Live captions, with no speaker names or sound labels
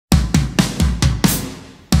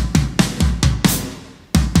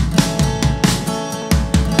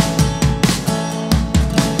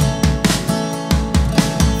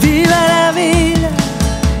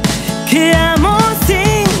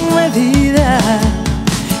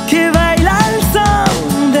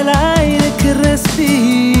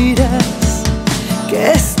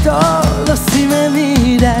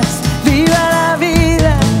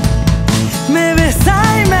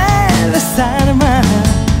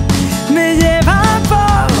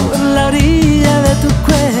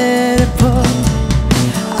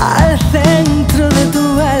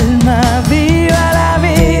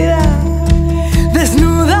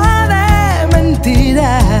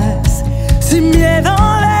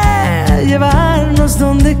llevarnos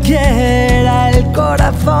donde quiera el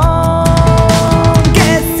corazón.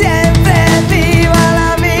 Que siempre viva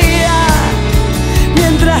la vida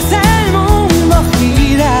mientras el mundo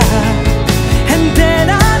gira.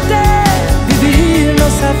 Entérate, vivir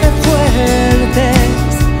nos hace fuertes,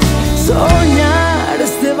 soñar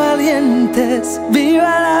es de valientes.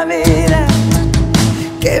 Viva la vida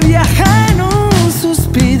que viaja en un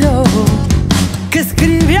suspiro, que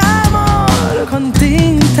escribe amor con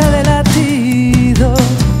tinta de latido,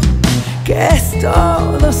 que es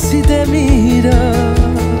todo si te miro.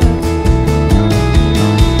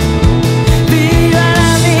 Viva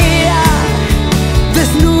la vida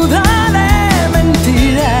desnuda de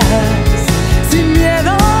mentiras, sin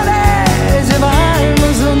miedo de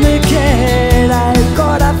llevarnos donde quiera el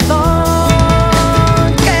corazón.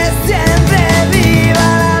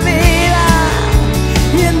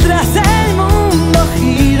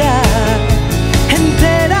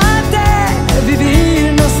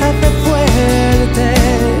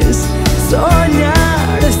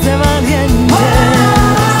 Soñar es de valientes.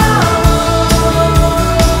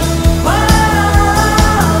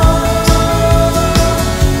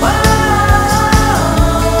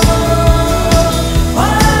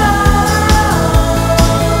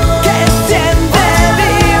 Que siempre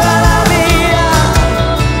viva la vida.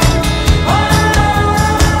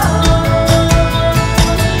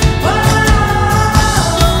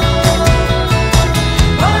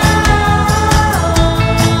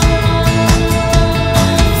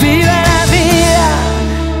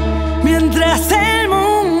 Mientras el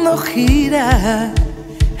mundo gira,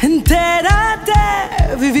 entérate,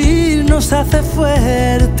 vivir nos hace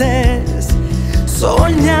fuertes,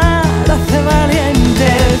 soñar hace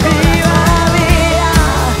valientes. ¡Viva!